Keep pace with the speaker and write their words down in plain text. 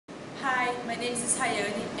my name is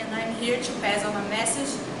Raiane and I'm here to pass on a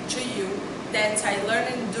message to you that I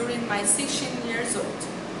learned during my 16 years old.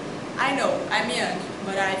 I know I'm young,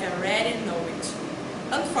 but I've already know it.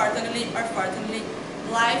 Unfortunately or fortunately,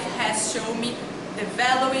 life has shown me the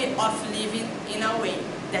value of living in a way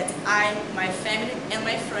that I, my family and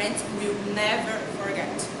my friends will never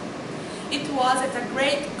forget. It was at a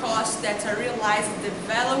great cost that I realized the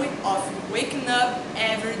value of waking up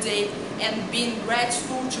every day and being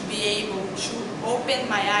grateful to be able to open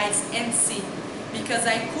my eyes and see, because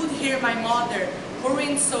I could hear my mother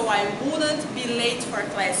hurrying so I wouldn't be late for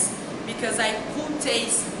class, because I could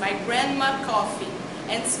taste my grandma's coffee,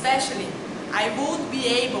 and especially I would be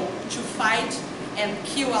able to fight and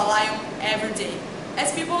kill a lion every day,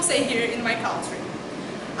 as people say here in my country.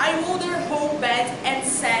 I wonder how bad and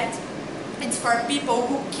sad it's for people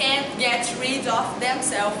who can't get rid of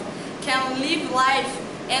themselves, can live life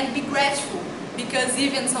and be grateful, because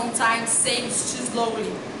even sometimes saves too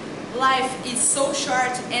slowly. Life is so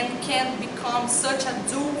short and can become such a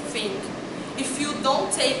dull thing if you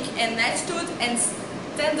don't take an attitude and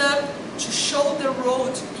stand up to show the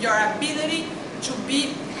world your ability to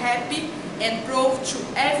be happy and prove to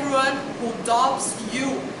everyone who doubts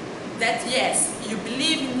you that yes, you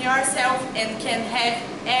believe in yourself and can have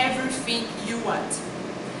everything you want.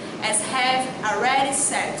 As have already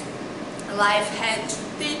said, life had to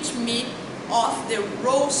teach me of the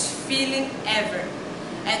worst feeling ever.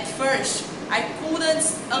 At first, I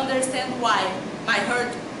couldn't understand why my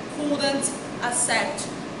heart couldn't accept,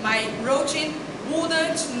 my routine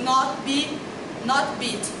wouldn't not beat,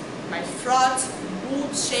 my throat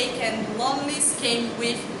would shake and loneliness came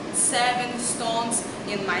with 7 stones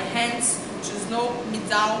in my hands to slow me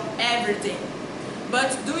down every day.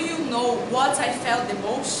 But do you know what I felt the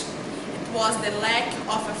most? It was the lack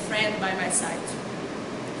of a friend by my side.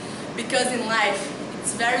 Because in life,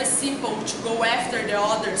 it's very simple to go after the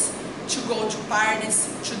others, to go to parties,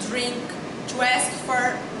 to drink, to ask for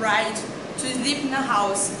a ride, to sleep in a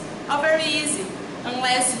house. All very easy,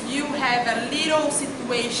 unless you have a little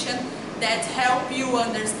situation that help you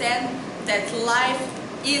understand that life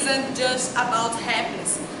isn't just about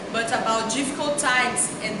happiness, but about difficult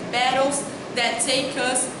times and battles that take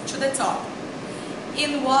us to the top.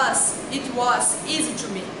 It was easy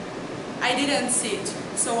to me. I didn't see it,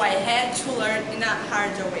 so I had to learn in a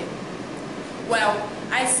harder way. Well,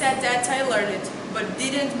 I said that I learned it, but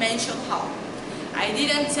didn't mention how. I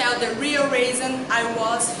didn't tell the real reason I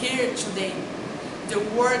was here today. The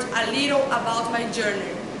word a little about my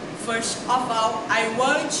journey. First of all, I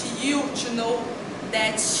want you to know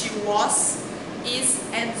that she was, is,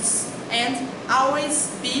 and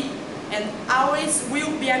always be, and always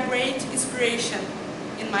will be a great inspiration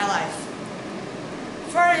in my life.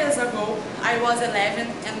 4 years ago, I was 11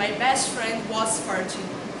 and my best friend was 14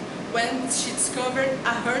 when she discovered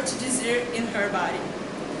a heart disease in her body.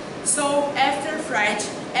 So after Friday,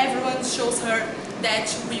 everyone shows her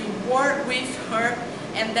that we were with her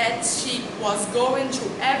and that she was going to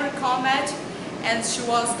overcome it and she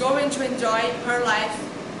was going to enjoy her life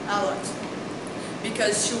a lot.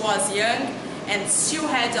 Because she was young and still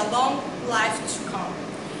had a long life to come.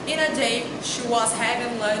 In a day, she was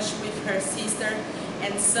having lunch with her sister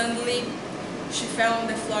and suddenly she fell on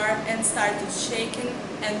the floor and started shaking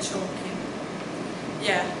and choking.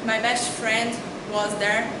 Yeah, my best friend was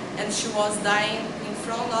there and she was dying in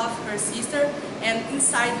front of her sister and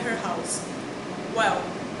inside her house. Well,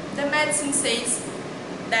 the medicine says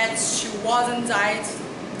that she wasn't died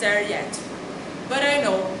there yet, but I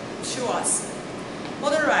know she was.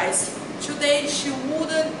 Otherwise, today she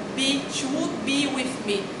would be with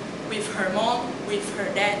me, with her mom, with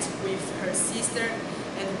her dad, with her sister,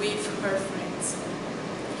 and with her friends.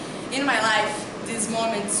 In my life, these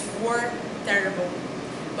moments were terrible,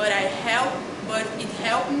 but it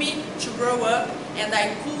helped me to grow up and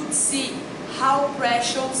I could see how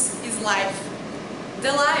precious is life.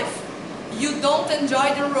 The life. You don't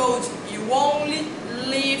enjoy the road, you only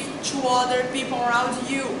live to other people around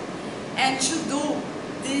you. And to do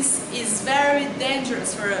this is very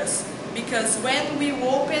dangerous for us, because when we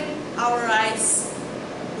open our eyes,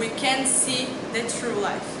 we can see the true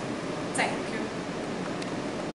life. Thank you.